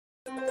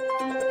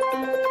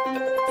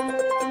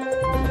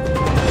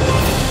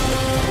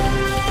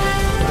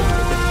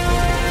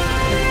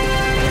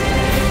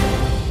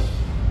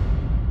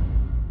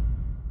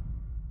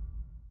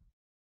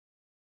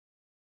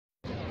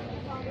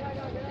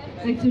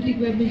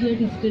Executive web media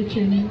digital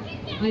training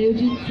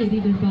आयोजित શેરી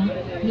ગરબા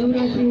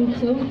નવરાત્રિ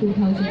ઉત્સવ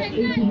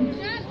 2018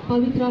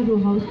 પવિત્રા રો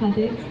હાઉસ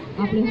ખાતે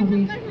આપણે હવે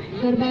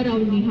ગરબા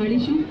રાઉન્ડ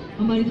નિહાળીશું।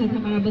 અમારી સાથે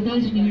અમારા બધા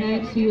જ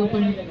નિર્ણાયક શ્રીઓ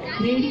પણ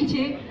રેડી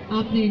છે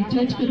આપને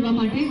જજ કરવા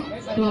માટે।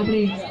 તો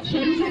આપણે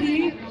શરૂ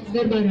કરીએ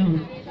ગરબા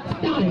રાઉન્ડ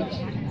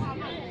સ્ટાર્ટ।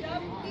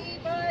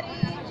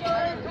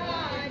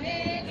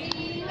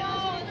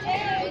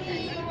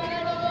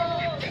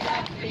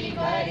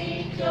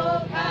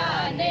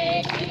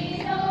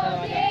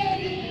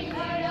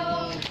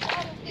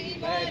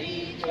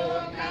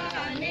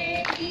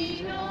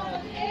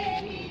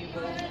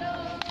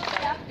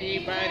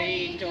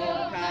 भरी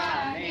चोखा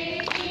ने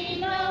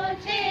कीनो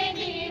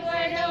छेदी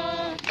वड़ो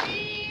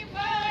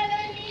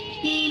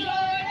फळनी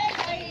जोड़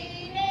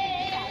लईने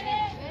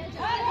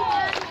हलो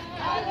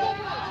हलो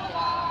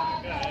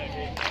पावागढ़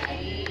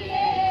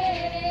जईए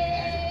रे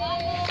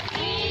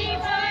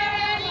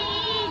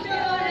फळनी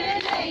जोड़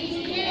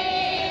लईए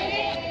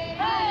रे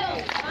हलो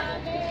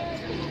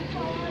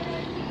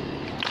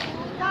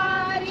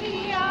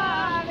तारी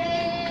आवे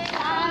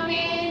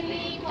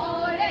सामेनी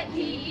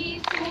मोरथी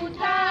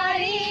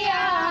सुतारी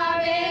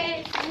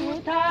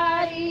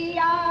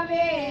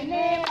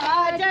ने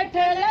बाजठ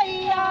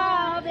लई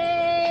आवे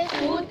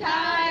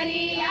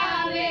सुथारी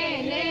आवे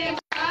ने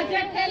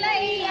बाजठ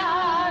लई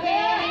आवे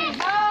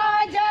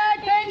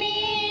बाजठनी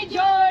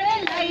जोड़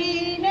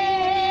लईने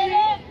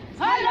रे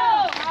हलो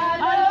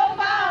हलो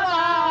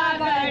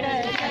पावागढ़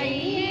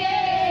जईए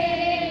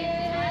रे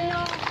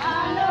हलो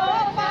हलो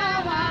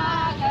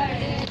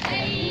पावागढ़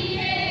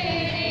जईए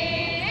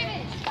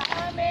रे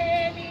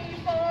सामेनी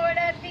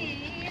मोरती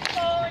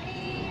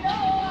सोनी रो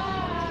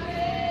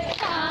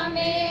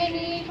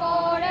मेरी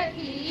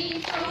कोड़ती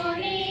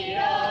सोनी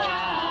रो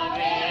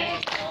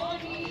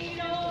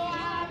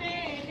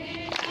आवे ने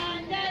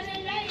चांदर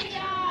लई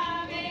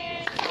आवे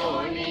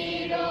सोनी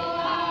रो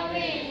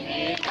आवे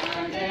ने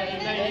चांदर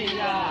लई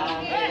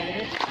आवे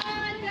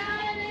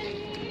चांदरनी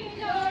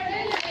जोड़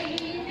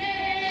लईने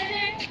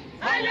रे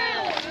हलो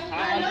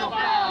हलो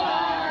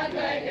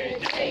पावागढ़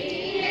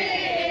जईए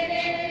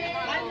रे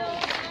हलो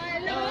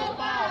हलो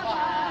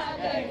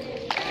पावागढ़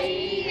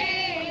जईए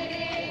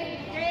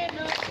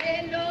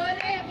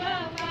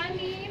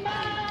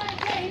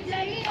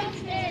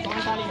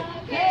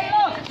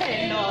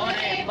हेलो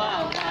रे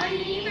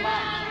भवानी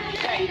माँ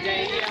जय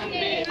जय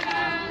अम्बे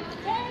माँ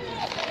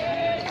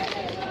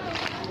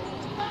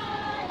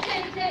जय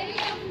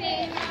जय अम्बे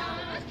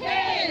माँ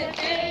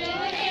हेलो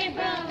रे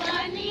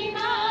भवानी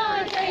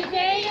माँ जय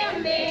जय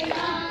अम्बे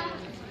माँ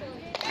जय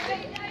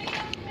जय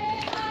अम्बे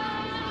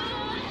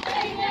माँ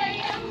जय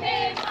जय अम्बे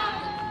माँ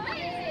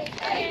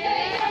जय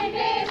जय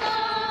अम्बे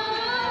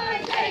माँ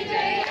जय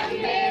जय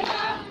अम्बे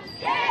माँ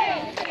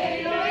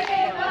हेलो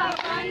रे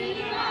भवानी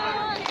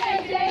माँ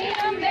जय जय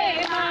अम्बे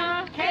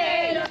माँ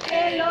हेलो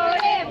हेलो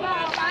रे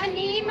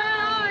भवानी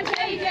माँ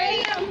जय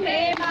जय अम्बे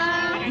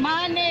माँ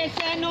माने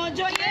सेनो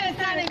जोये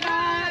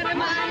सरकार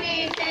माने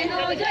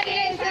सेनो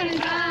जोये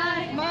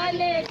सरकार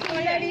माने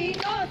चुनरी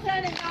नो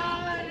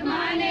सरकार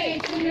माने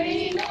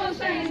चुनरी नो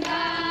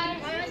सरकार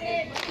माने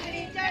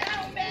चुनरी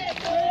चढ़ावे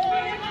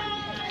छोड़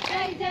माँ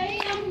जय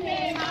जय अम्बे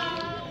माँ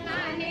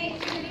माने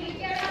चुनरी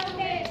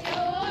चढ़ावे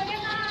छोड़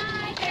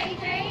माँ जय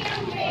जय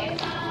अम्बे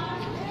माँ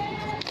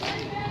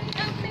जय जय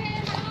अम्बे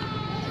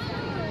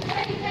माँ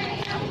जय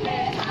जय अम्बे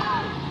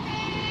माँ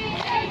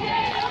जय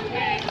जय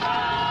अम्बे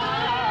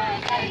माँ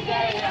जय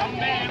जय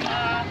अम्बे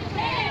माँ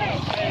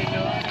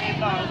हेलो रे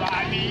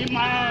भवानी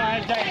माँ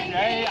जय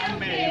जय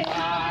अम्बे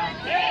माँ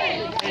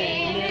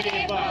हेलो रे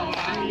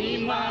भवानी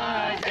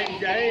माँ जय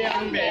जय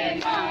अम्बे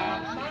माँ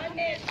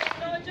माने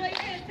सुनो जो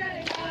ये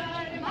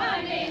सरकार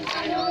माने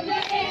सुनो जो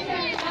ये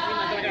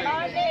सरकार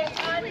माने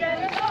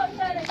चांदर लो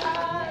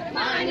सरकार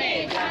माने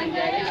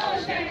चांदर लो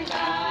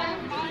सरकार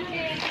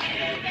माने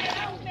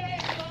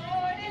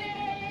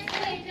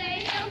जय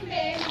जय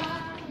अम्बे माँ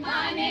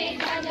माने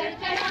चादर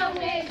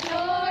चढ़ावे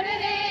जोड़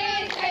रे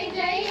जय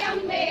जय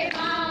अम्बे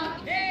माँ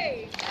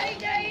जय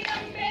जय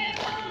अम्बे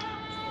माँ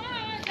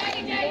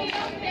जय जय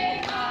अम्बे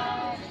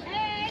माँ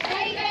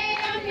जय जय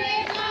अम्बे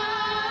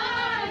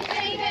माँ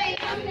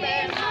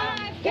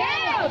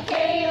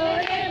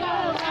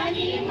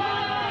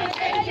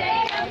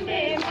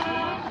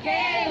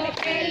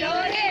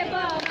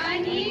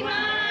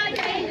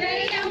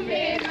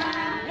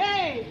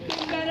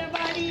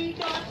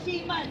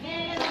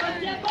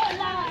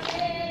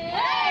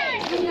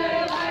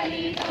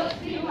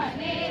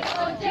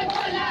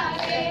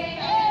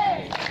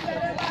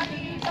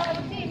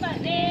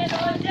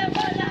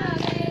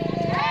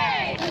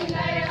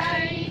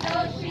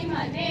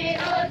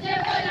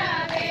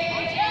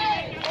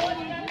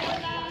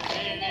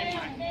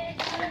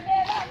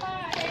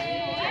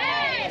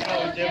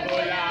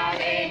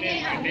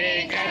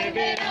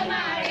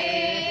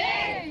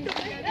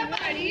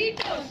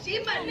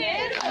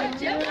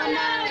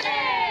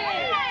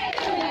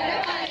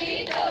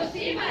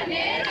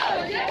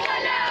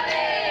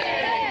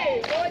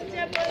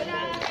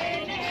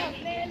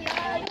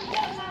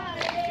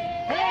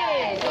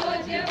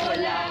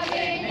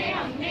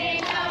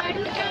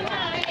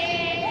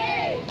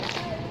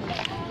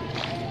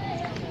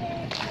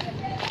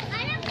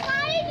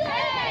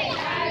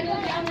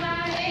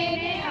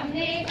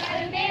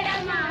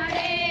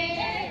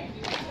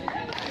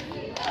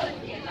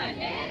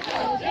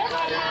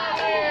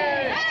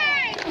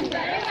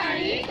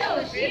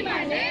ડોશી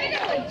મને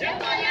રોજ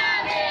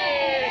બોલાવે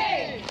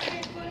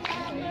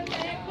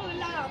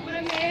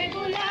मैं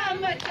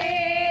गुलाम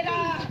तेरा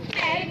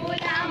मैं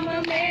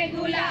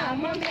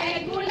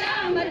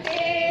गुलाम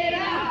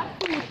तेरा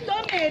तू तो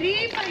मेरी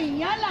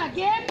भैया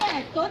लागे मैं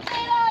तो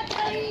तेरा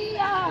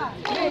भैया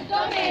तू तो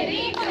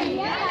मेरी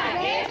भैया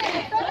लागे मैं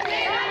तो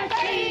तेरा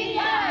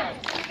भैया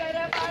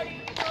डुंगरवाड़ी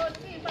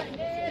डोशी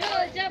मने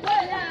रोज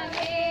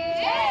बोलावे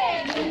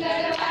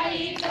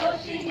डुंगरवाड़ी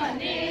डोशी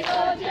मने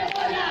रोज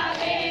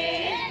बोलावे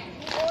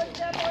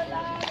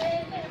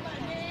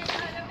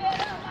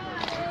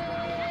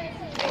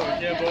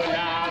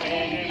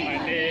ने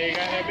मने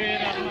गरबे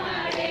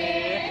रमाड़े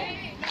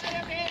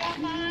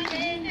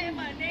ने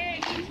मने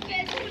किसके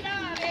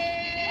झुलावे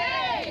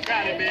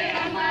गरबे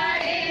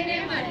रमाड़े ने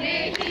मने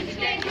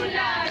किसके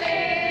झुलावे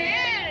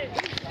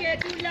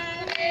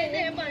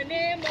ने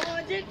मने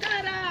मौज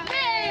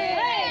करावे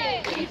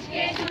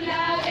किसके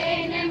झुलावे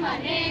ने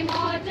मने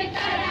मौज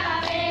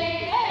करावे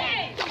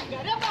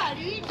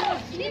डुंगरवाड़ी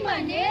डोशी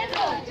मने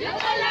रोज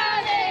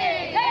बोलावे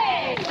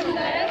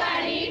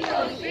डुंगरवाड़ी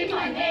डोशी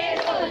मने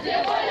रोज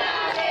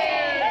बोलावे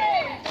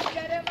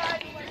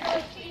डुंगरवाड़ी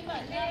डोशी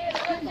मने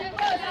रोज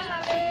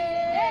बोलावे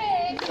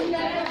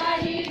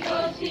डुंगरवाड़ी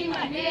डोशी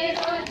मने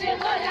रोज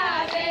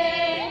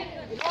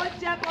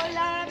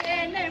बोलावे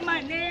ने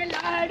मने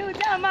लाडू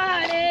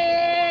जमाड़े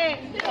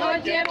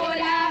रोज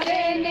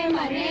बोलावे ने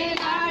मने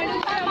लाडू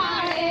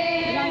जमाड़े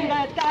रंग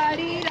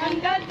ताड़ी रे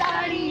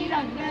रंग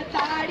रंग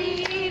ताड़ी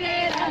रे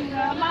रंग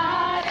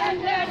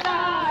रंग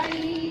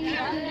ताड़ी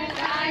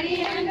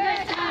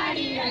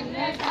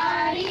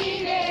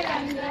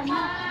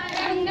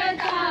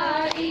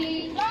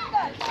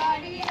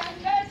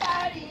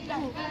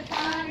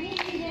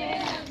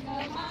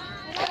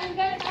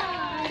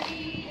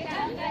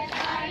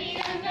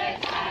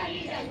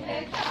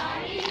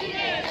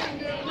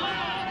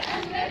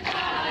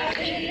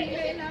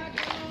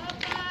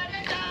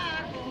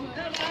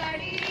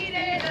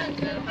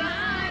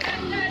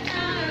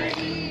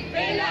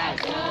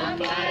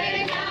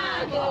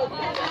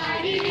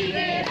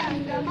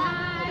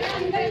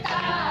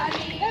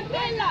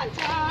પેલા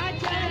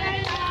ચાચરના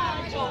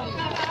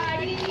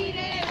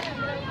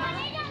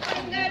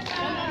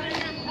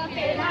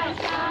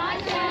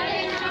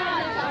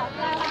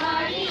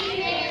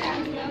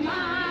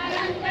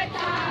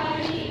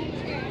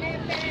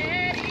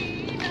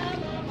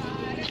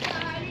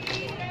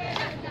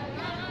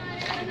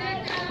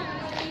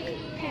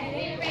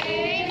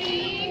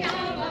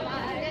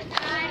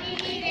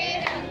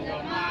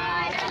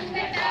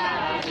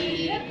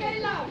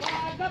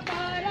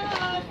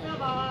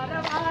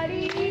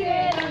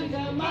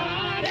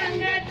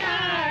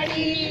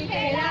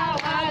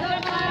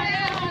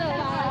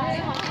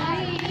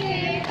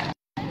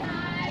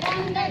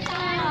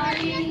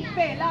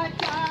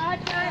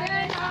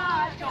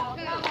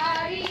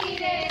ચોકવાડી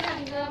રે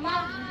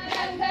રંગમાં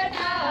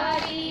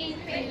રંગધારી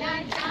પેલા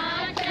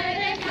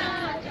ચાચરના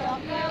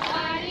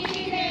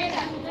ચોકવાડી રે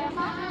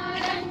રંગમાં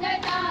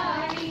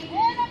રંગધારી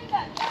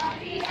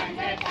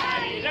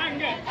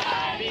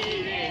રંગતારી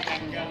રે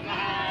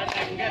રંગમાં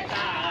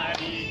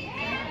રંગતારી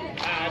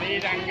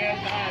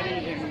તારી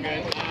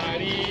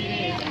રંગતારી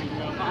રે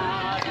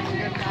રંગમાં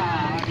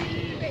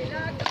રંગતારી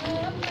પેલા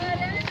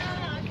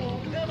ચોકરના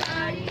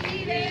ચોકવાડી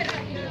રે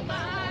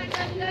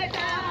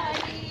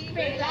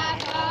પેલા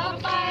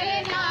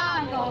કપડના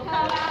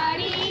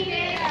નોખવાડી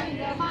રે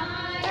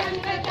રંગમાં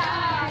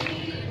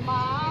રંગતારી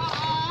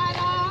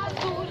મારા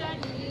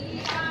સુરની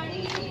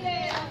રાણી રે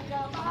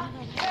રંગમાં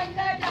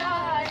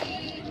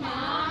રંગતારી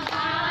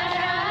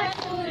મારા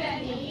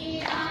સુરની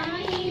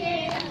રાણી રે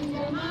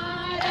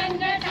રંગમાં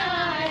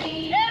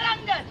રંગતારી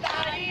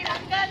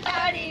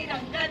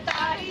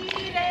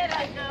રંગતારી રે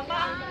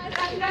રંગમાં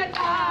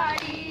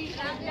રંગતારી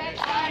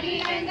રંગતારી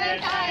રે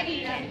રંગમાં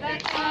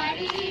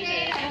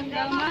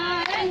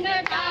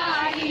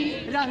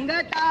રંગતારી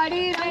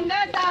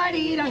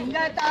રંગતારી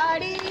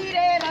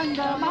રે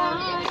રંગમાં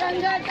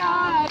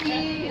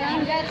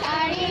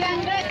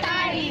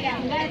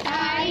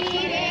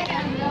રંગતારી રે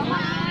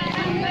રંગમાં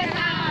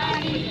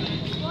રંગતારી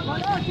બોલો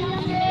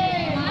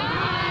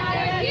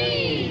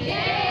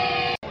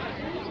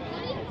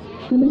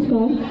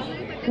नमस्कार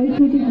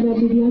exotic web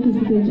media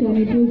physical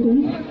channel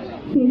present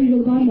શેરી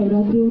ગરબા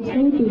નવરાત્રી ઉત્સવ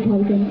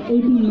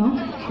 2018માં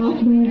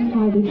આપનું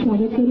હાર્દિક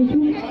સ્વાગત કરું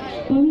છું.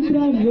 પવિત્ર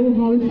રો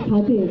હાઉસ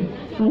ખાતે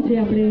આજે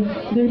આપણે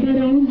ગરબા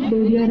રાઉન્ડ,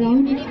 દોડિયા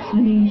રાઉન્ડ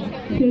અને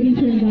શેરી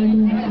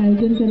શણગારનું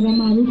આયોજન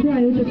કરવામાં આવ્યું છે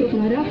આયોજકો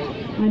દ્વારા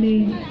અને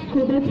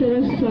ખૂબ જ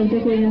સરસ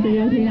સ્પર્ધકો અહીંયા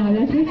તૈયાર થઈને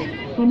આવ્યા છે.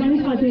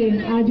 અમારી સાથે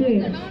આજે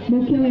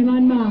મુખ્ય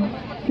મહેમાનમાં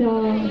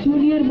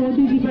જુનિયર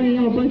મોદીજી પણ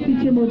અહીંયા ઉપસ્થિત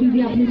છે.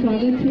 મોદીજી આપનું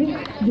સ્વાગત છે.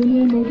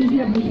 જુનિયર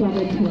મોદીજી આપનું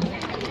સ્વાગત છે.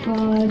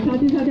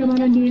 સાથે સાથે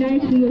અમારા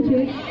નિર્ણાયક શ્રીઓ છે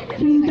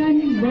ચિંતન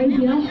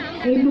વૈદ્ય,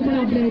 એમનું પણ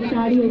આપણે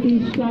તાળીઓથી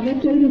સ્વાગત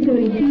કરીશું.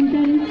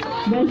 ચિંતન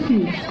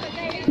વૈશ્ય,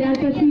 ત્યાર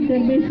પછી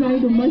ધર્મેશભાઈ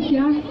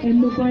ડુમસિયા,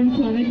 એમનું પણ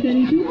સ્વાગત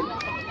કરીશું.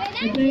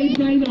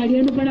 જયેશભાઈ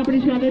વાડિયાનું પણ આપણે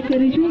સ્વાગત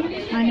કરીશું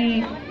અને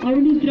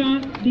અરુણિત્રા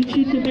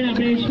દીક્ષિતનું પણ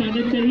આપણે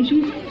સ્વાગત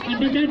કરીશું. આ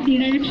બધા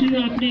નિર્ણાયક શ્રીઓ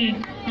આપણે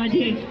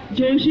આજે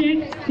જોશે.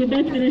 ખૂબ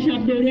જ સરસ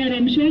આપ દોડિયા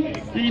રમશો.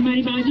 અને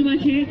મારી બાજુમાં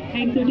છે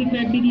એક્ઝોટિક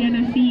વેબિડિયાના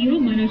CEO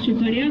મનોજ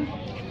સુખડિયા.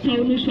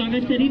 સૌનું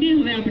સ્વાગત કરીને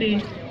હવે આપણે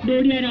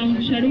દોડિયા રાઉન્ડ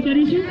શરૂ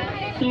કરીશું.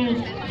 તો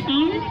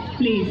સાઉન્ડ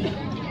પ્લીઝ.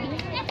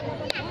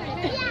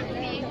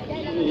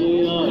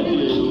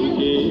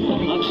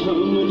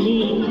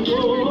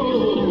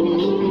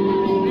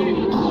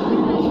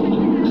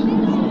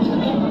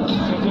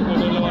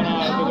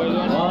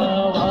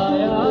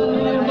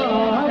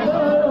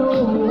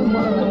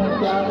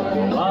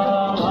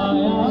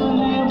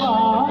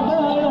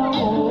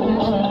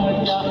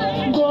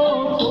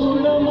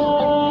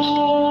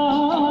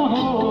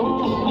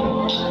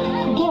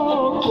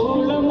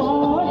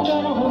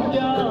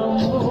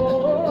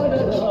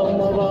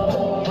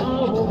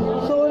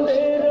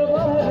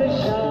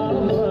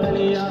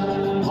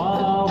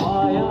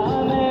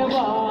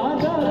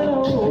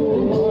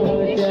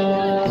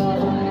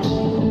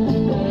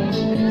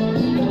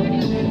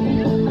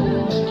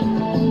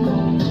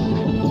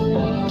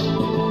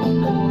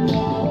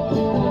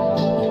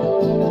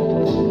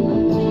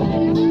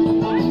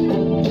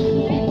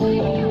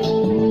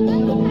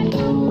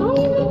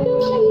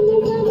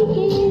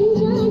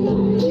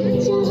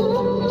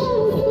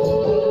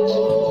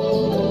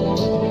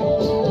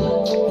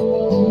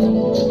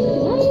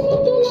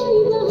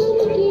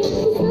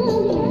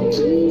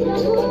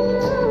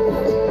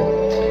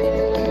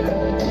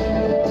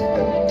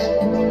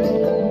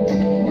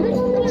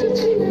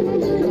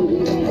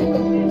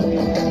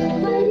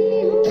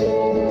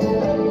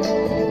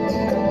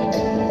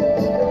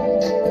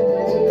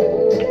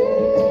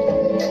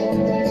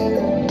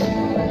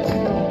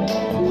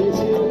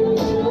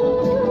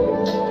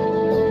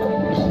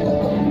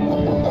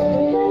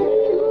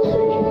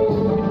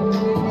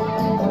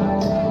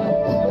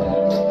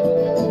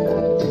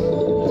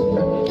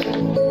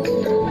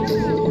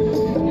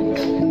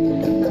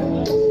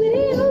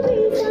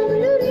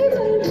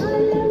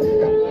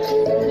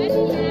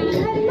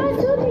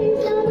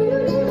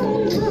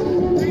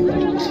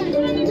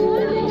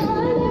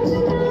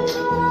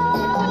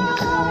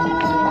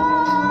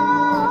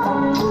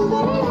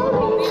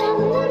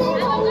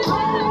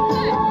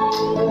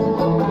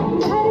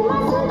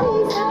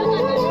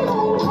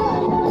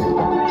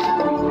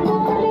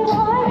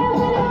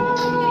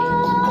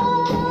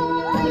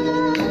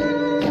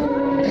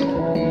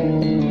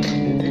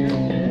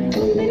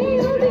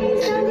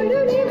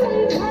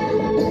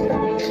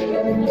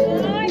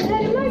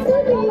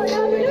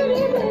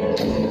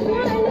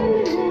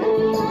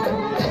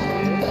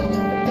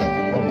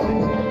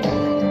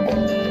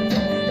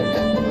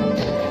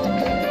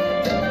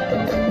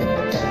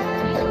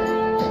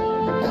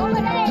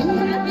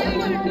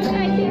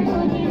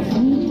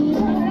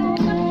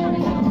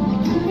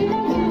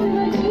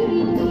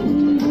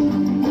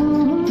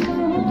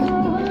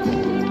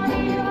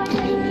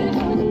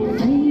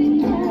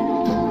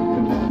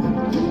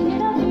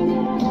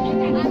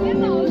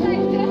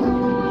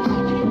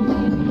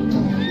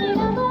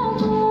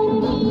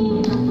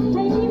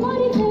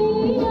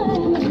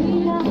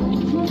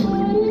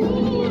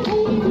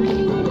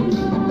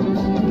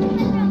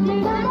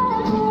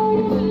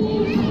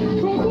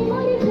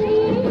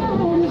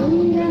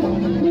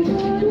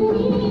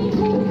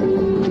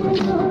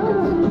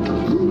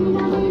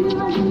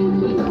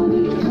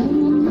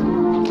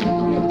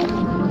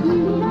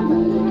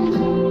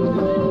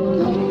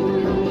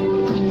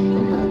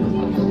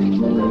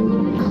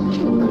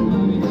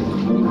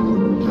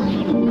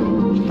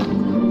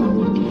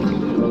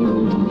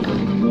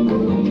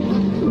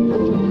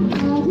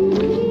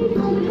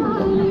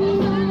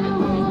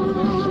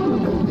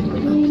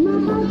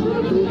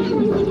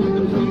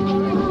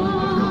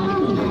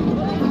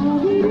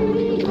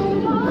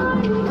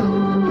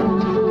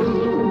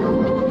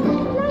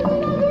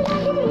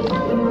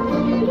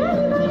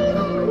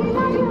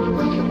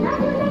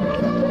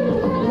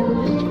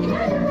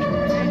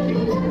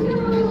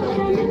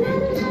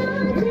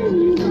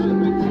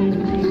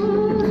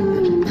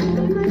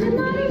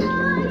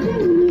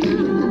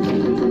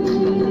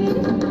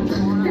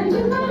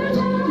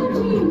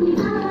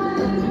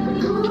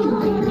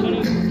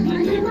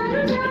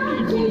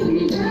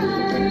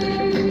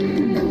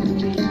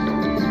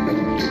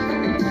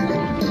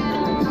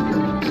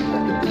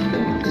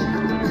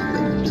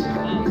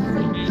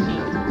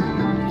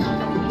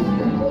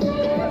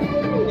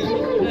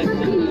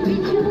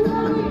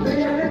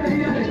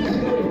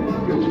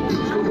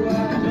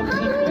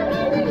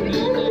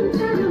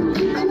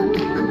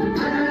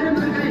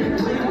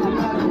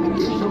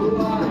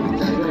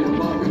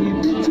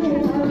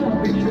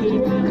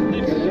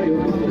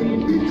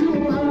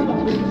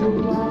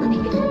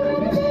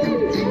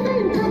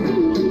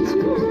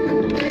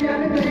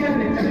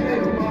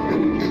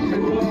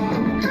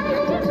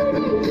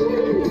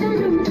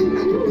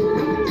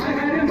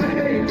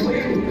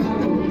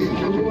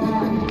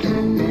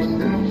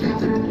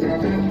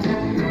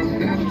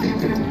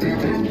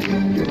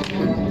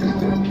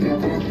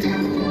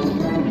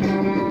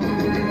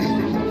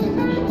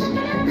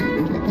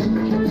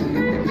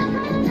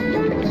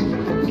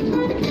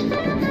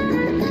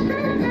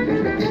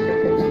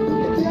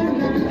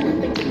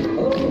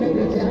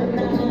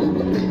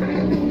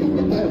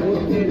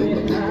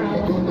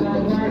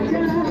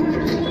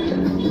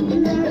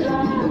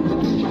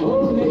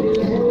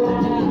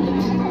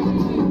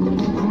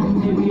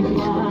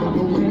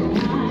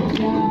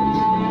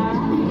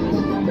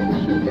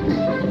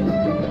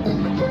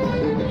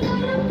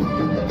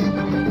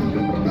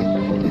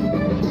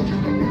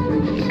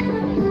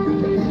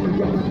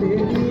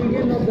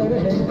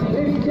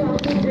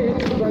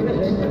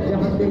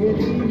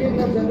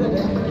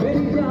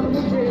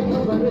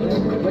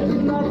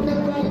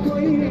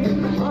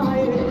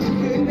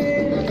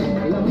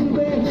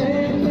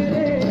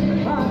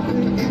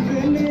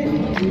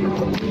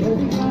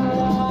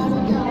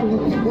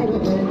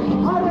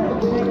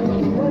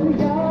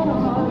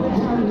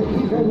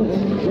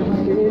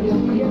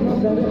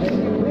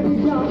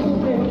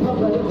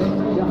 खबर है,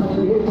 यहाँ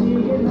से ये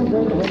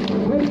नजर है,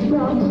 मेरी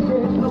जान मुझे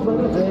खबर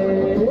है।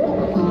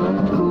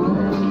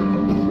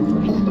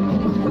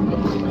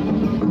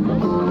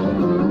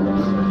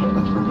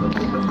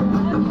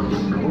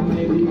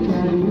 मेरी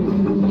प्यारी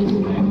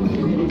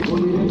मेरी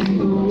कोई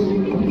रंगो,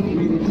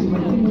 मेरी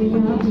जीवन की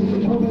मैया भी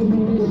हो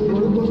मेरे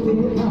दिल को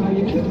तेरा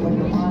ये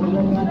पटमार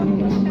लगा दे,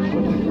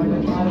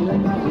 पटमार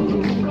लगा दे,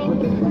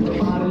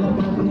 पटमार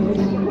लगा दे,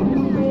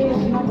 मुझे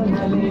अपना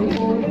बना ले,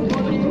 ओए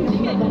ओए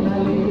अपना बना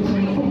ले,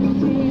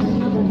 मुझे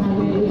अपना बना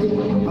ले,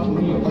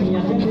 अपनी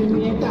मैया के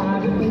लिए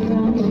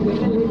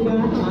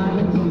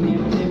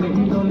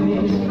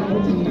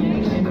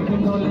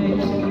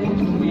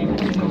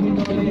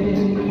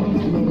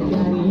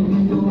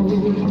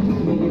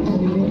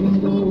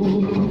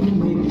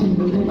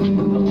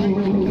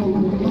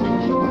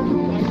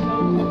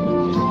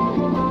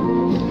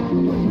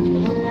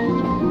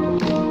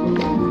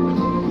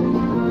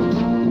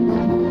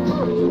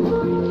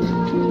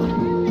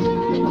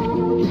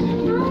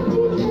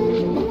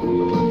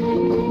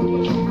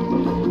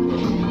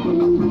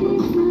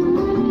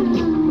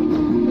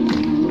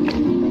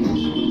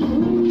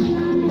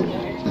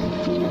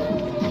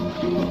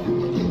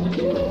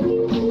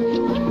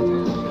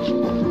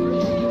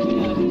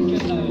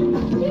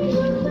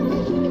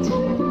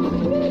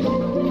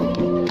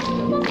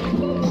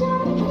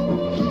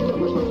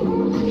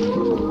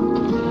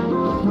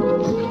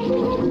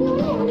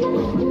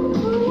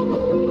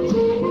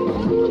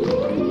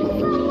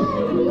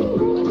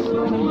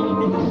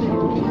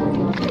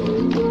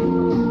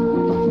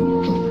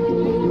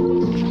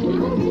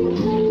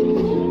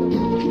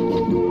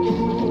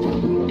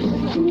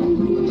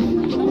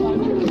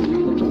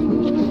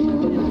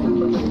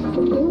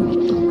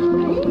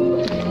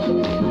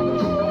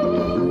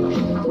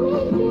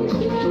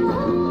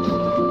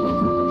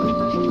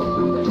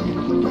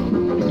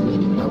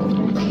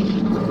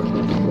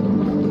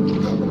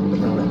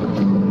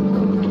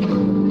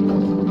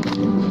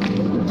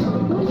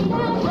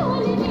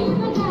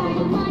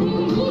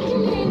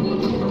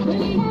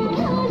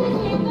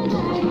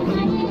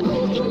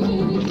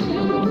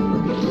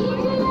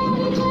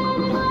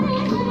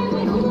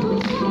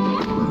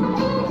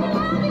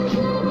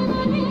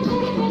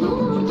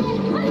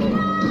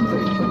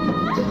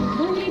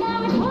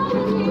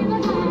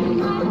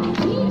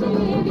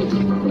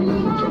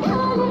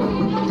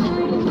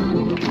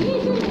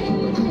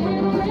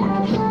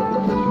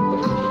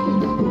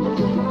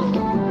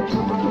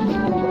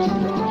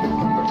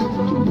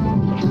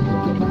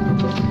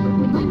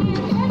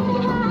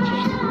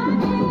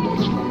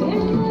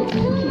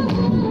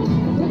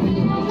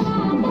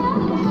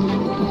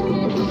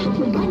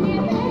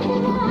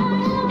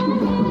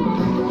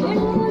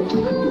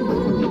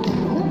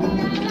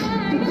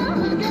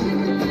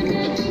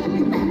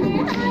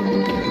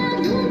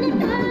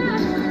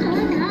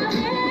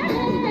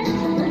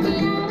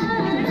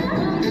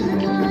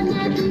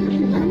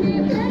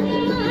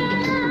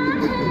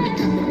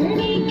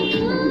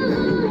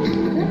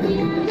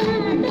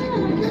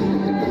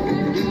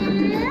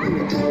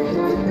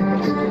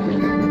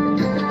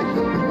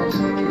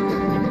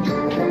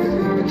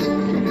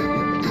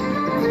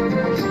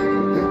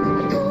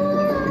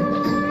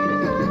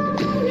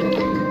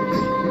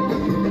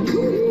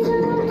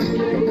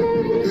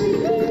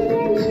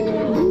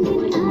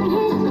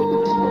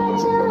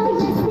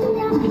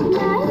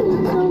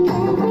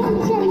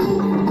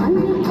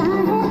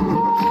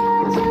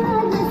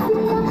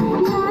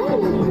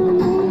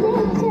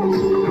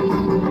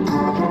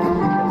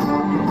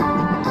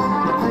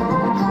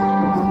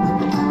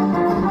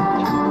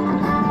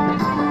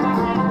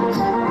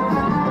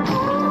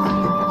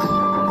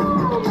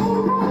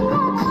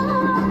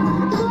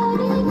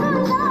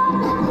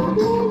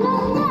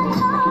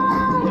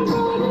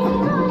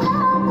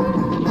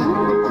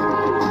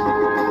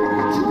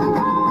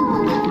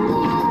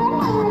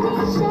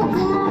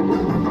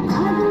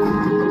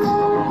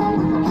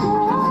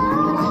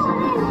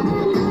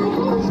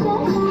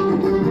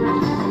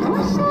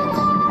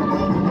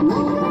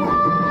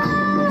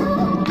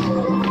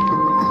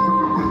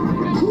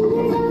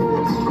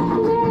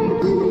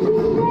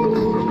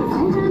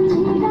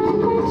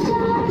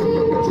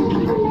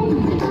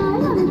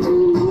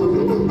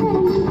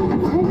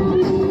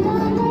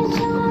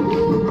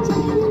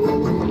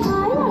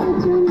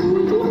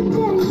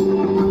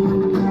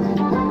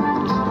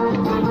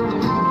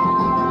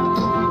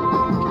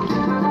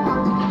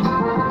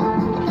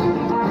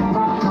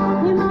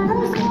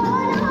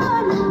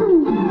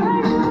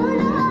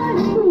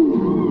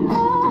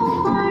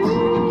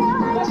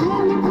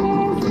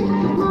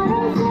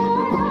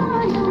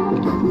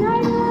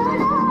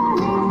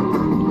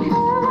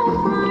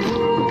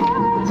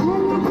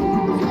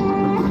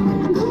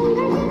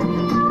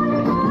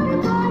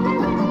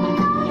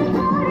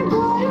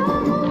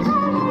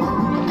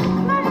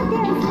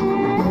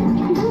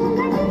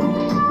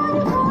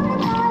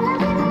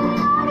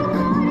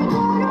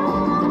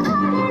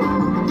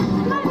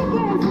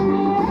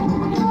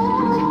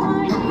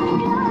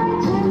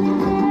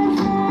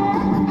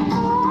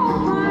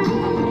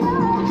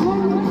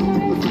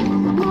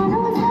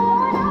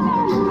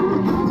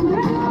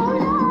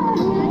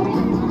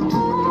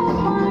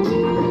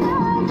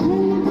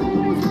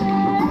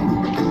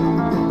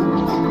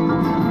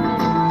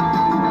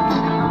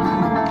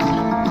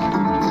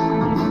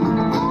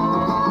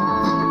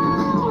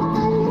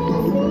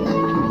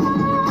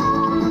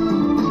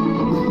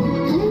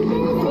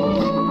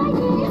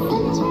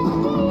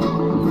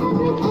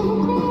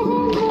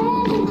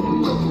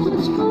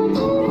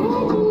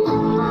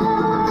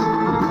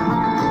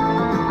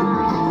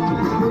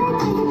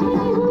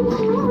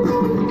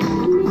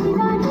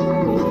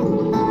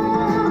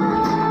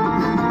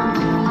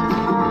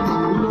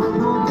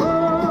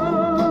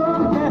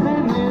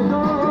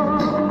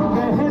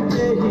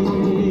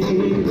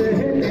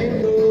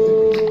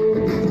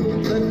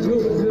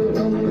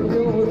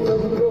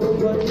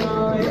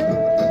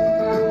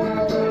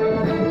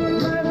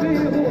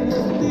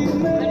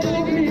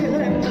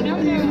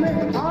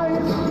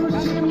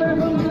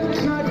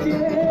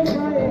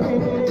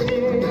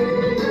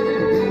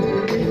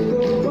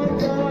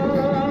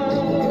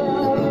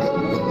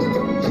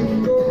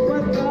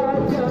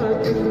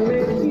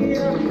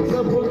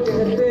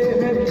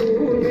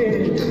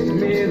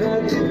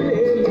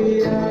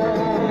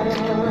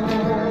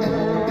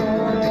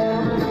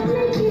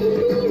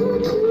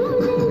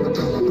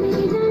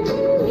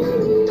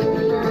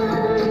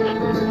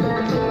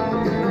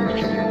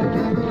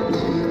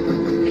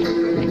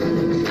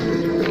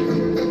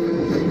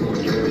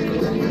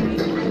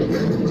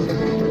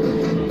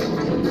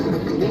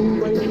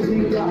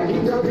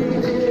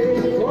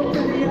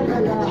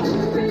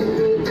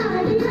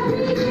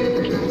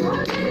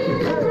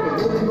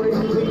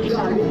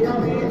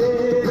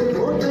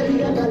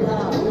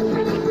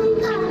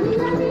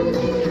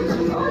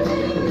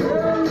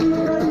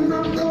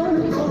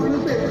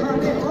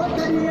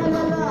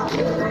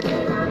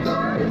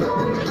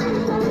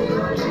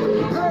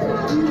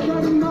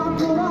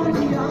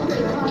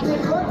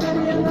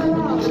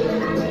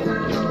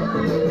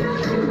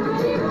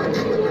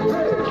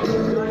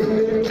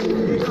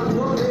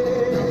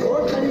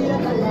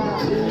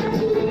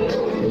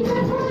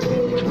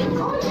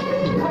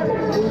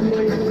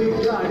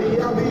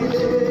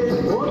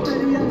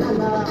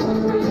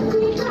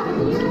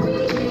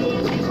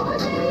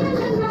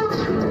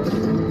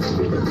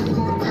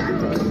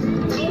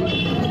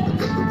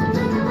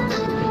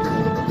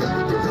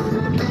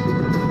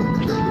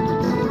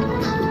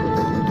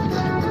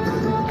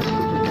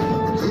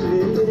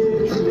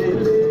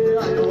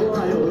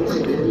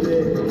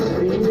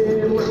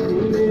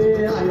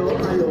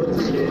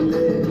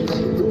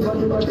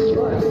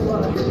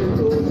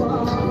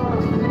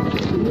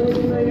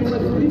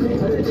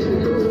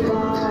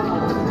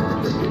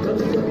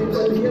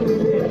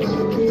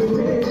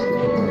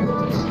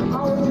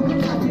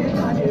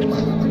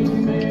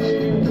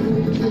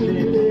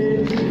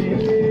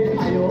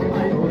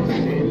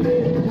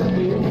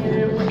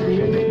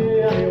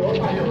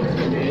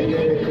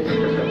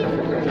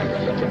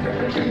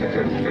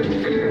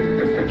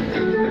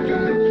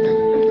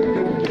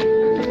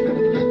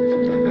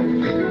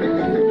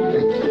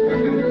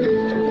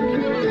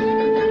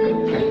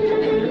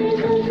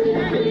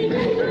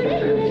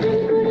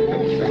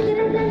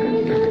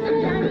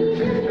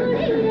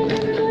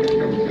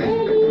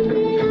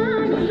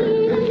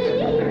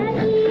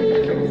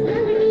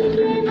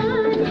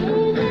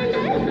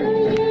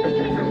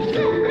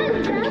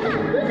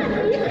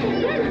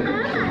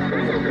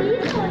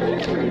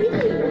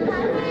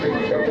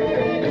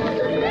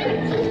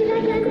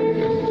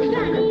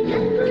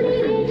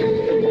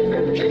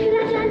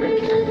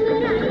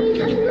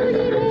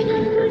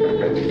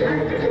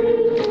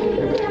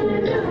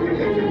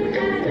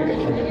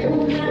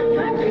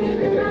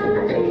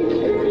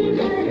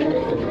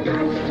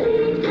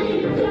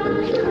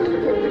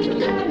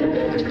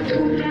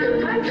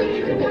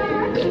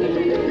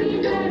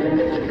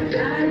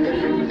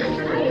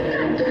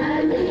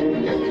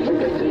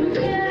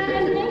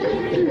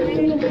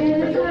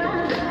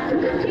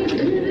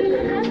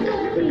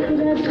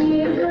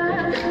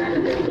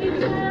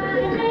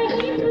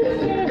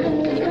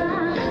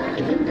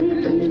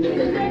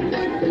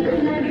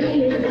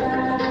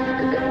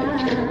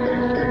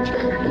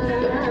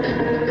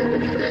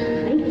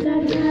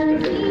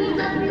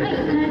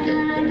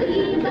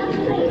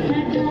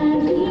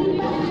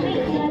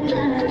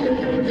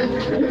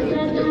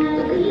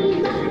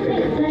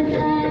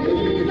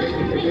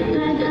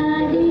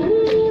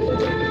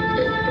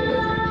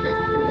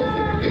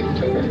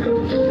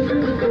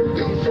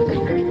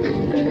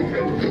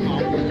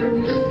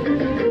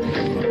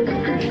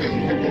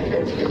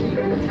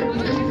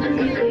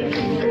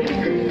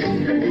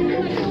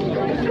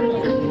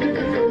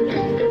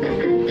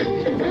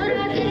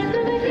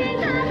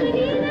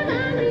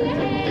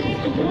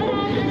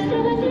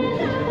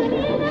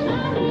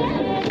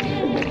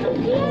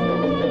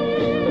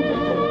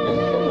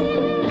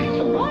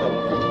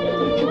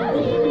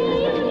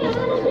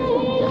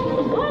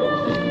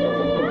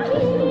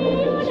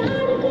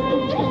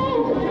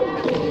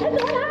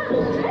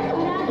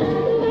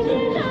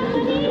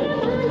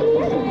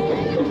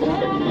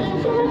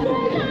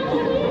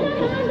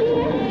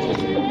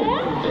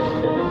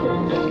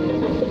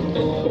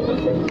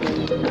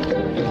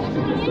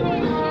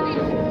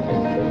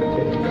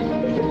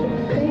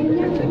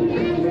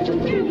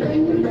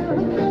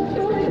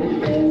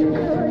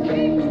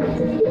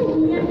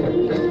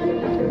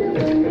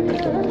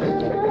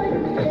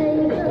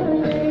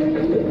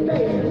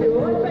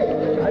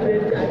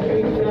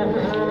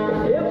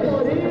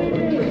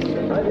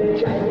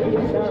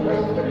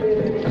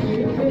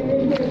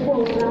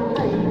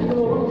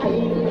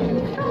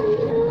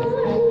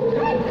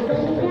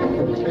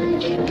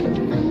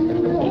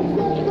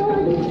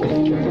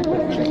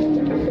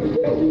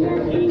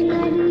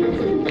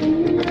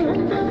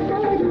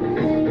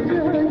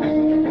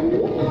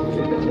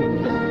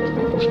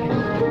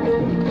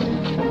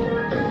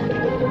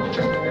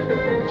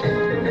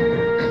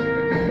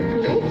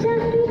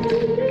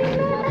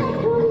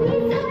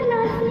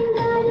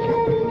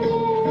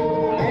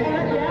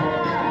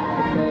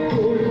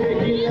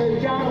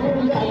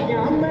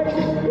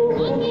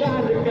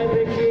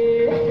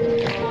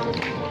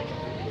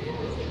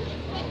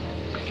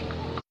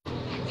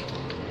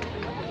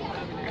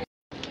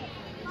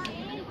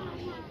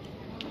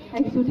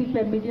exotic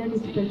web media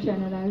digital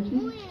channel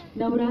आयोजित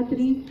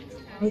नवरात्रि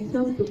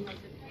उत्सव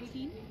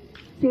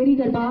શેરી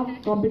ગરબા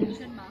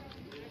કોમ્પિટિશનમાં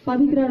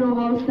પવિત્ર રો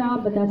હાઉસના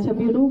બધા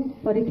સભ્યોનું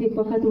ફરીથી એક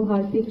વખત હું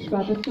હાર્દિક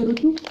સ્વાગત કરું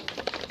છું.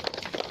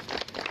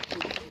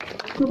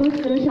 ખૂબ જ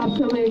સરસ આપ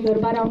સૌએ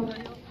ગરબા રાઉન્ડ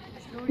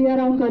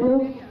કર્યો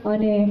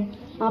અને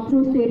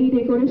આપનું શેરી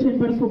ડેકોરેશન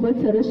પણ ખૂબ જ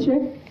સરસ છે.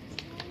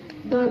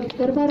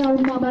 ગરબા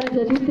રાઉન્ડમાં અમારા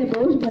જજીસને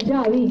બહુ જ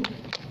મજા આવી,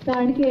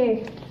 કારણ કે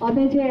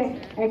અમે જે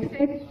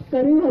એક્સપેક્ટ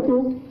કર્યું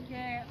હતું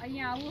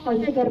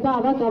આજે ગરબા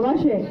આવા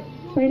ગવાશે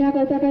પણ એના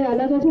કરતાં કંઈ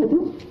અલગ જ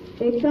હતું.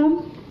 એકદમ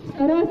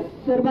સરસ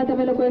ગરબા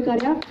તમે લોકોએ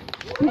કર્યા.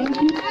 Thank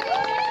you.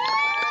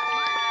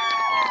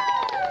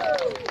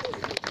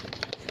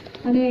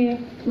 અને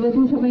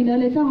વધુ સમય ન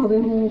લેતા હવે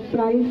હું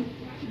પ્રાઇઝ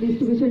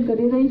ડિસ્ટ્રીબ્યુશન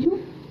કરી રહી છું.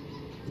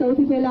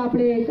 સૌથી પહેલાં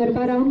આપણે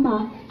ગરબા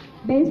રાઉન્ડમાં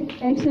બેસ્ટ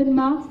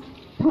એક્શનમાં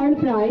થર્ડ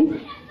પ્રાઇઝ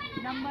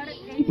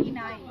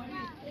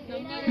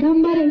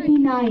નંબર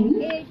 89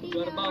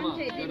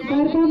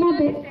 ગરબામાં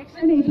બેસ્ટ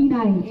એક્શન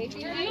 89.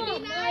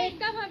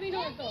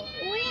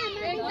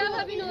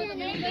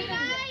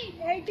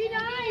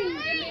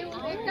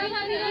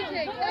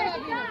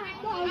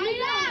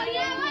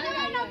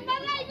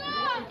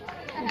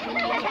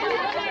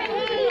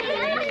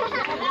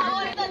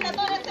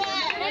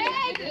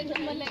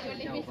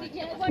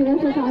 थोड़ा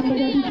सा साथ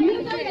बजा दीजिए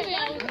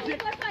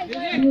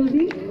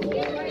music.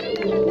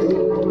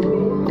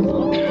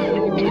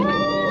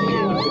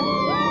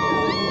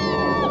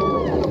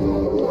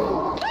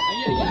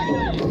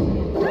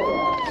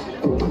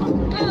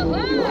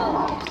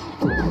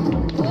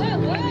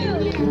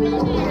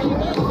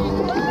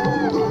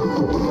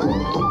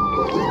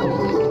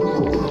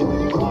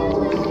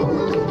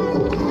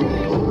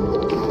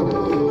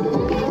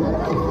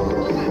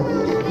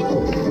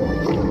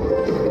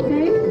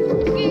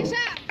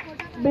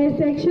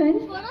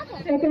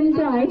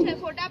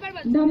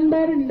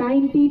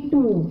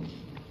 92.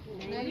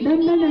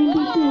 Number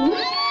 92.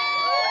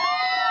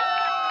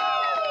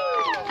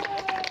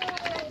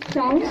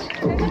 Sound.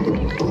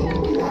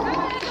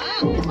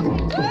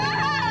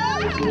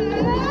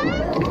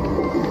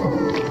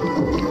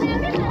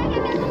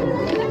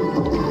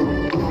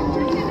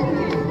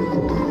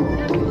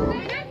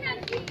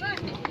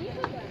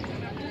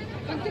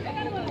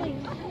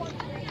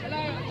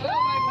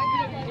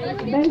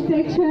 Bell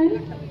section,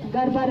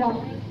 garba.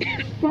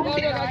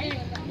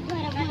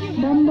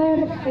 Number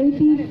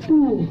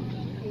 82.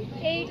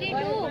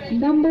 82.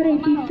 Number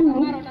 82,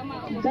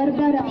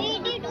 garba.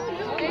 82.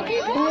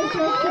 Bell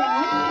section.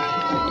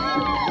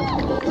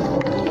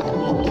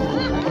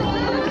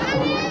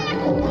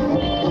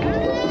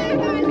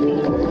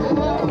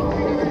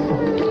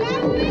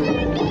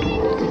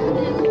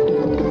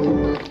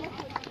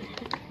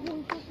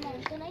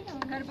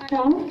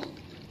 Sound.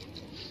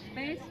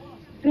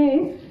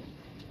 Trace.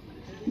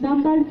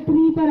 Number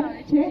 3 पर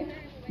આવે છે.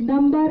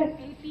 Number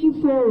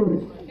 84.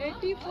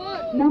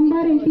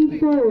 Number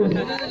 84.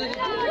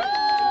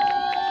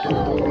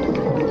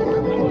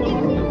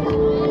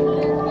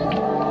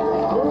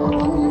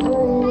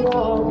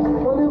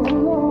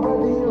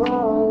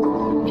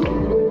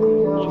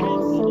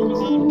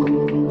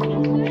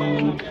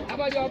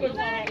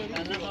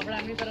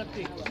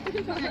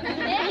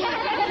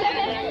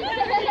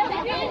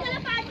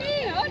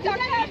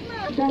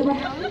 garba.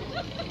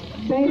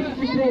 Best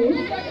dress.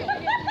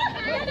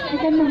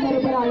 Second number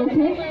पर आए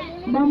थे.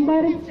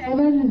 Number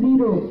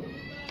 70.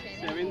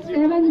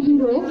 70.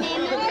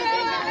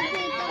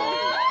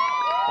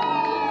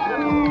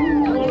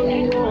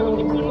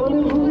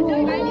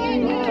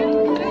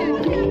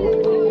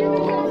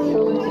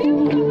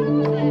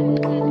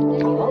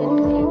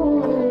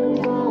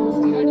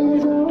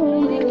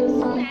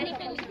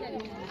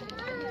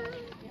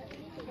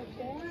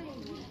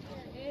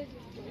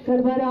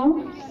 Garba round.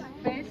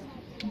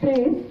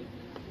 Dress.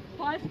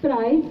 First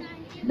prize.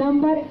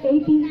 Number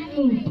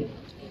 88.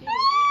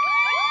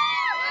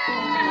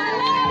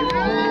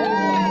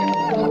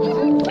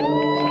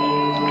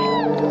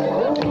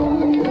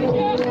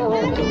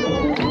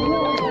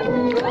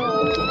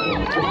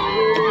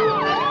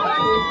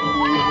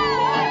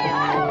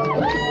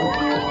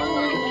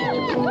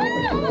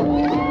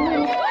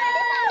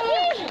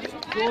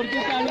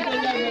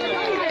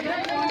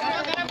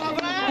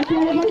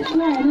 અત્યારે બસ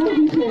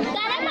એનર્જી છે.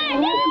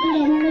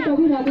 રમાડે તો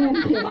બી રમે એમ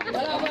છે.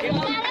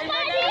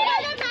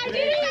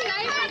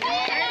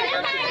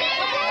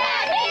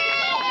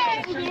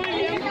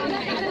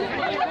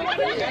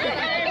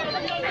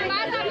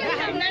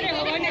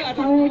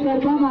 હવે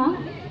ગરબામાં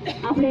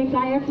આપણે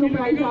ગાયકનું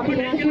પ્રાઇઝ આપી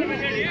રહ્યા છે.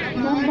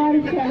 નંબર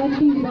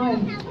 71.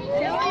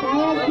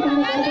 ગાયક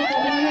જેમણે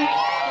ગરબા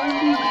ગાયા.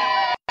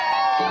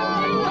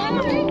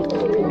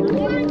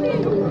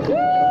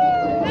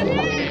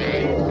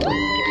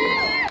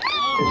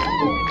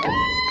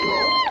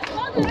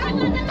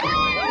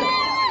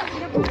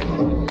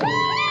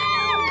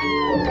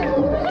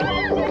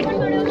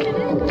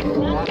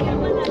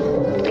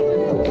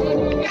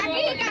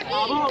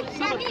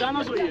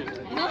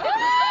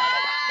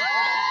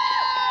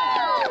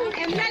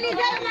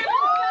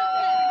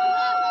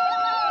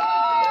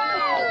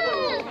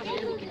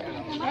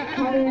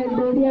 હવે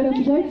દોડિયા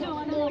રમઝટ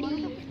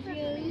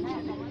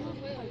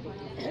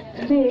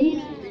મેલ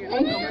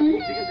X2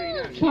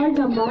 third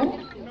number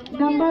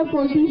 46. Number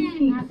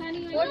 46.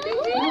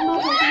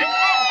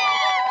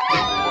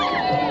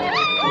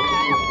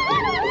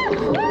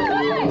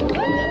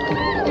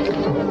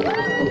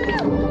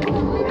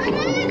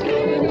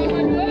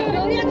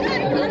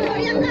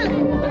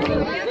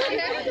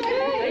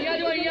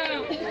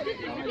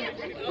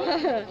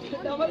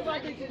 Double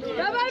party.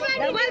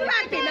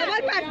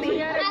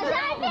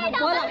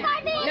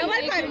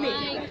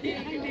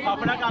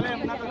 अपना काम है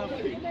अपना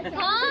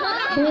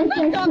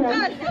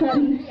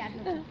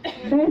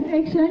Best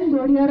section,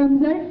 Dodia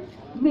Ramzan,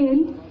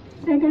 male,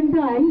 second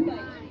prize,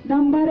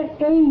 number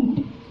 8.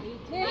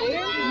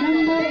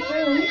 Number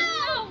 8,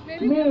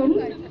 male.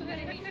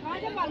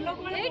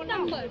 8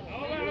 number.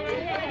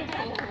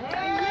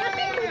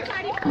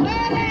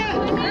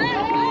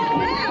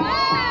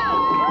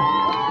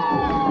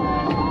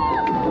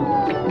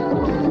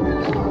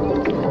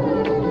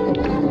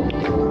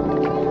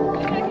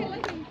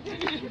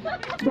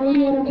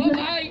 Dodia Ramzan,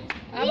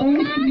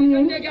 best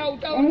male,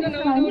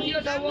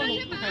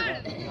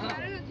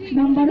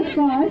 number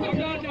 1st,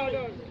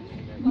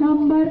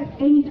 number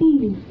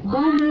 18,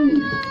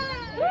 1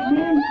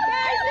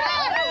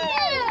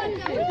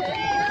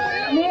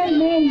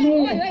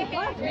 male,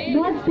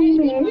 not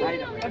female,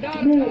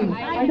 male,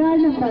 adult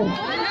number.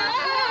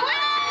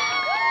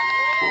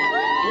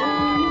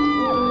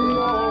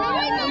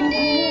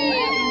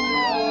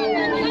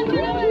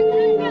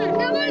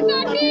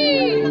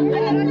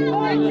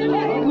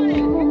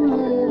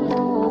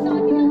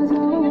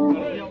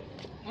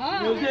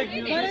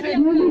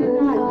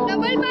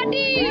 Double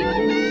party.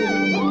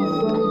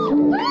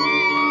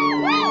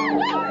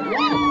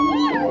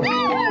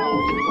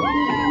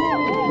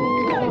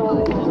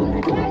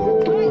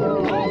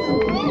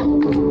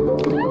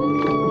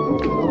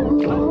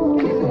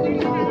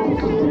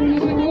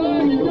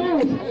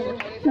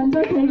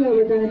 સંતોષ થઈ ગયો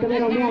બધાને, તમે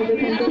રમ્યા એટલે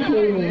સંતોષ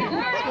થઈ ગયો.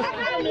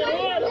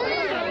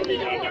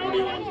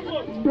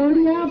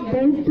 દોડિયા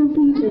બેસ્ટ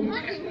ફીમેલ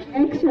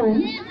એક્શન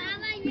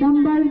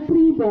નંબર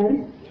 3 પર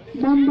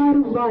નંબર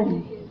 1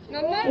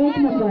 એક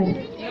number.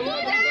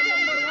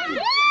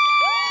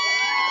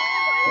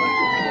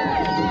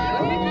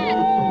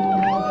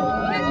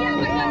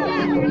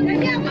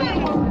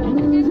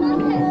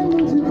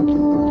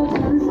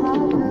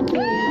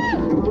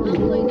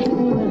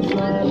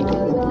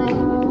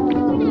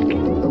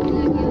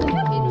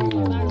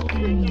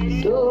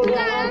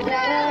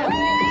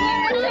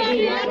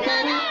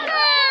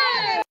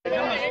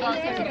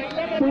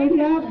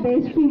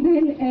 Best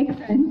female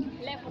action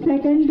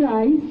second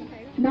prize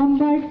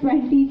number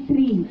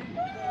 23.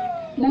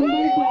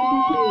 Number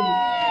 23.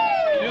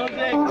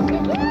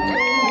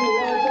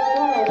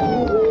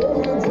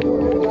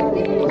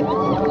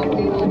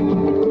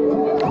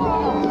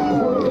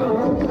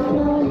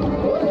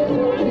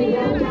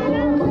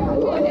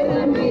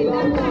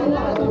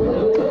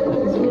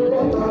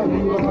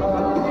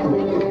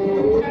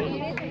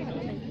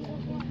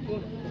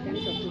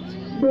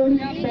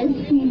 Best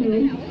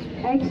female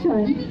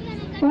action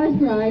first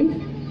prize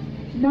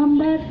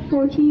number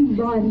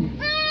 41.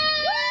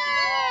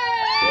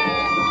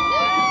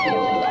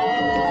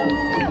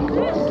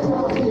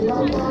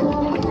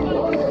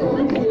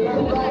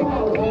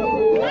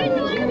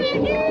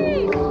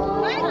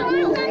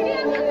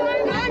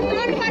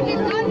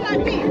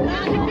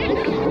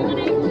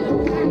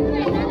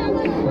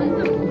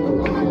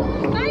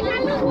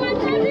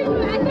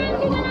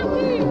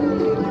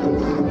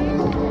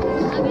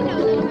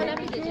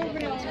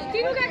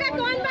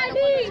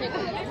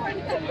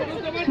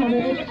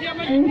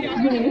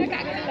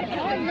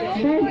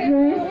 Best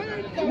dress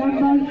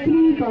number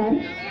 3 पर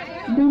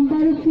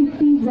number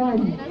 51.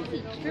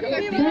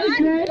 Best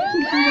dress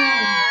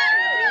 51.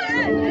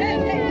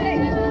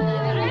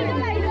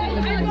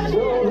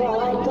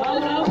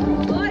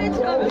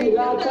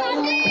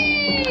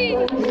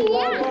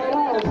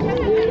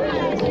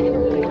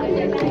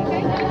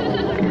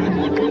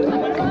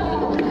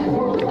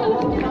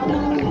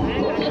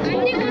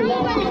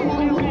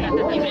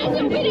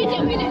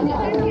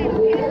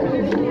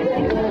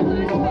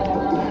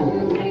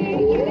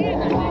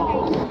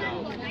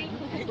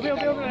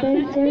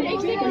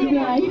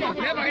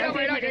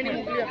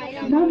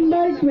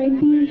 Number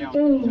 28.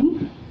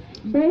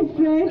 Best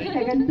dress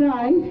second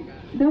prize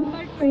number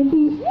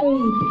 28.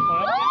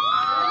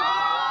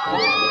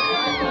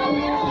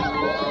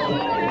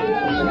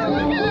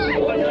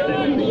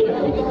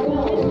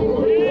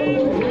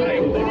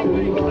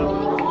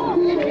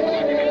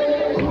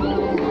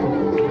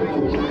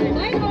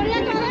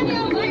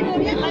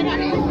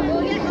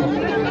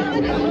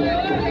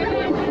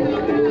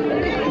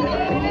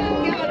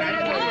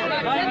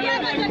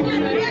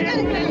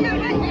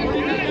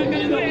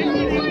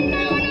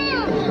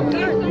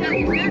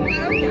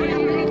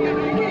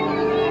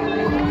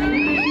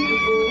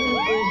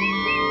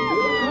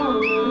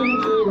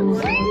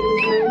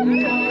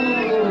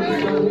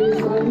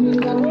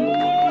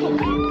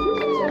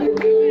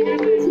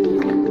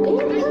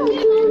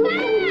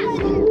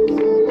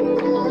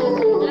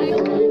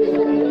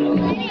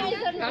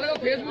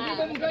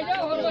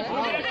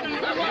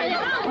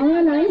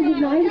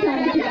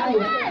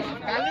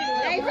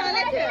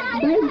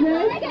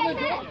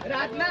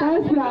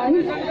 First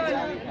prize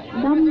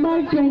number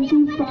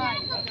 25.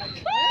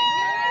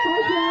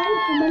 First prize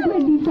number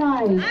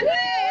 25.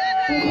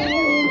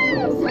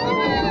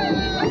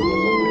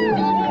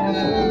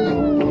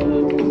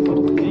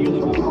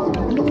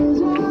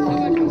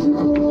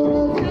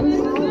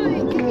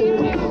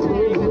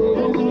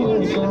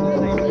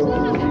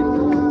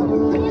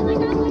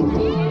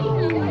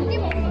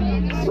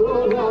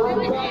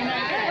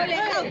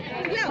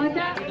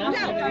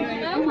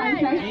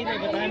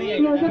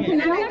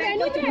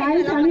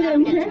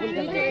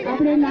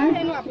 આપણે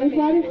last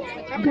એકવાર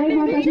જય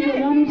માતાજી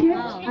બોલવાનું છે.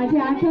 આજે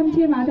આઠમ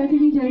છે,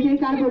 માતાજીની જય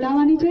જયકાર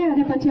બોલાવવાની છે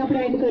અને પછી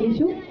આપણે એડ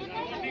કરીશું.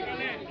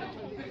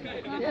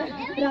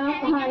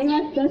 હા, એ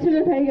વાત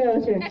દર્શનો થઈ ગયો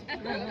છે.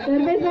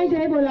 ધર્મેશભાઈ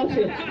જય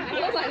બોલાવશે.